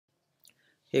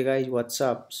Hey guys, what's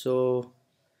up? So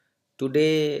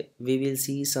today we will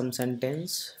see some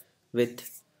sentence with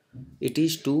it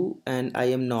is true and I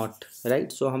am not,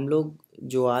 right? So हम लोग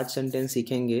जो आज sentence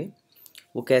सीखेंगे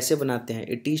वो कैसे बनाते हैं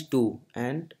it is to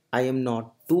and I am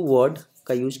not to word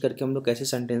का यूज करके हम लोग कैसे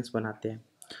सेंटेंस बनाते हैं।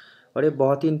 और ये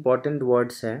बहुत ही इंपॉर्टेंट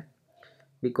वर्ड्स हैं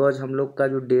बिकॉज हम लोग का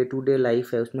जो डे टू डे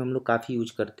लाइफ है उसमें हम लोग काफ़ी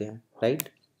यूज करते हैं, राइट?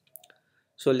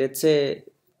 सो लेट्स से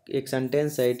एक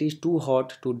सेंटेंस है it is to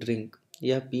hot to drink.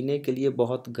 यह पीने के लिए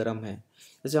बहुत गर्म है।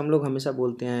 जैसे हम लोग हमेशा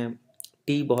बोलते हैं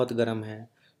टी बहुत गर्म है,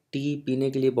 टी पीने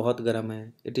के लिए बहुत गर्म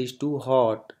है। It is to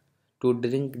hot to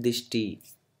drink this T,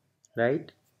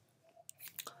 right?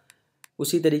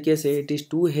 उसी तरीके से it is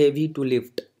to heavy to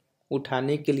lift.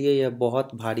 उठाने के लिए यह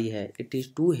बहुत भारी है। It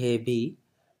is to heavy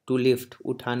to lift.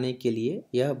 उठाने के लिए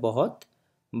यह बहुत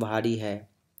भारी है।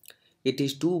 It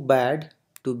is to bad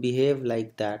to behave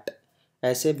like that.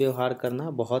 ऐसे व्यवहार करना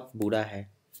बहुत बुरा है।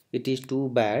 It is to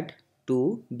bad to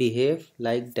behave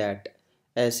like that.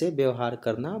 ऐसे व्यवहार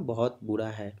करना बहुत बुरा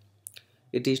है।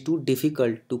 It is too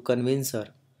difficult to convince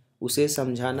her. उसे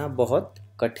समझाना बहुत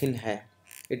कठिन है।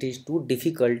 It is too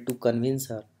difficult to convince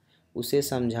her. उसे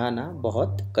समझाना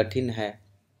बहुत कठिन है।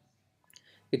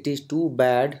 It is to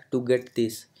bad to get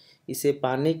this. इसे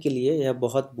पाने के लिए यह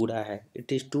बहुत बुरा है।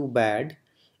 इट इज़ टू बैड,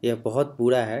 यह बहुत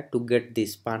बुरा है, टू गेट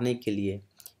दिस, पाने के लिए।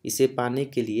 इसे पाने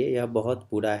के लिए यह बहुत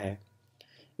बुरा है।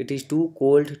 It is to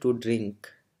cold to drink.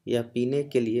 यह पीने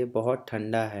के लिए बहुत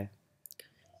ठंडा है।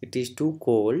 इट इज़ टू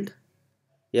कोल्ड,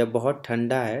 यह बहुत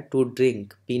ठंडा है, टू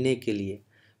ड्रिंक, पीने के लिए।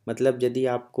 मतलब यदि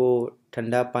आपको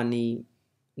ठंडा पानी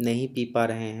नहीं पी पा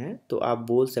रहे हैं तो आप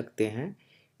बोल सकते हैं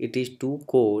it is to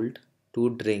cold to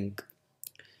drink.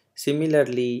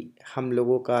 Similarly हम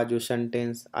लोगों का जो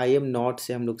सेंटेंस आई एम नॉट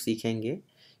से हम लोग सीखेंगे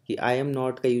कि आई एम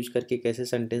नॉट का यूज करके कैसे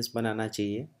सेंटेंस बनाना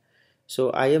चाहिए। सो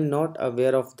I am not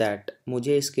aware of that.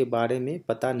 मुझे इसके बारे में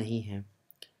पता नहीं है।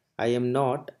 I am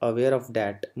not aware of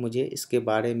that. मुझे इसके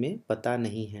बारे में पता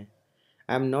नहीं है।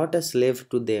 I am not a slave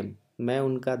to them. मैं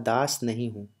उनका दास नहीं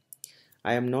हूँ।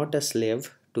 I am not a slave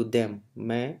to them.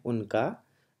 मैं उनका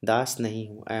दास नहीं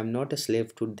हूँ। I am not a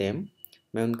slave to them.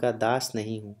 मैं उनका दास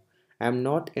नहीं हूँ। I am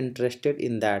not interested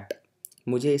in that.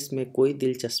 मुझे इसमें कोई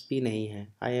दिलचस्पी नहीं है।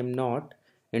 I am not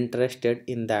interested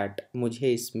in that.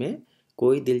 मुझे इसमें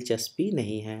कोई दिलचस्पी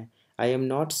नहीं है। I am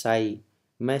not Sai.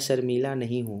 मैं शर्मीला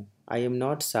नहीं हूँ। I am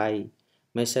not Sai.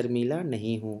 मैं शर्मीला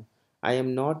नहीं हूँ। I am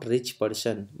not rich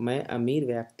person. मैं अमीर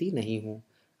व्यक्ति नहीं हूँ।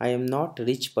 I am not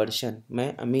rich person.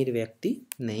 मैं अमीर व्यक्ति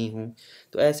नहीं हूँ।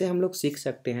 तो ऐसे हम लोग सीख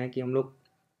सकते हैं कि हम लोग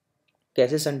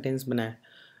कैसे सेंटेंस बनाएं।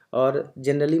 और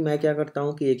जनरली मैं क्या करता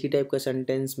हूँ कि एक ही टाइप का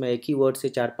सेंटेंस मैं एक ही वर्ड से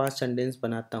 4-5 सेंटेंस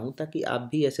बनाता हूँ ताकि आप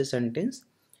भी ऐसे सेंटेंस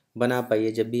बना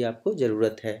पाइए जब भी आपको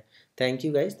ज़रूरत है। Thank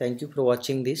you guys, thank you for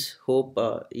watching this. Hope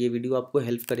ये वीडियो आपको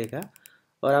हेल्प करेगा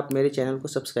और आप मेरे चैनल को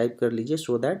सब्सक्राइब कर लीजिए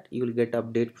so that you will get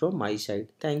update from my side.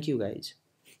 Thank you guys.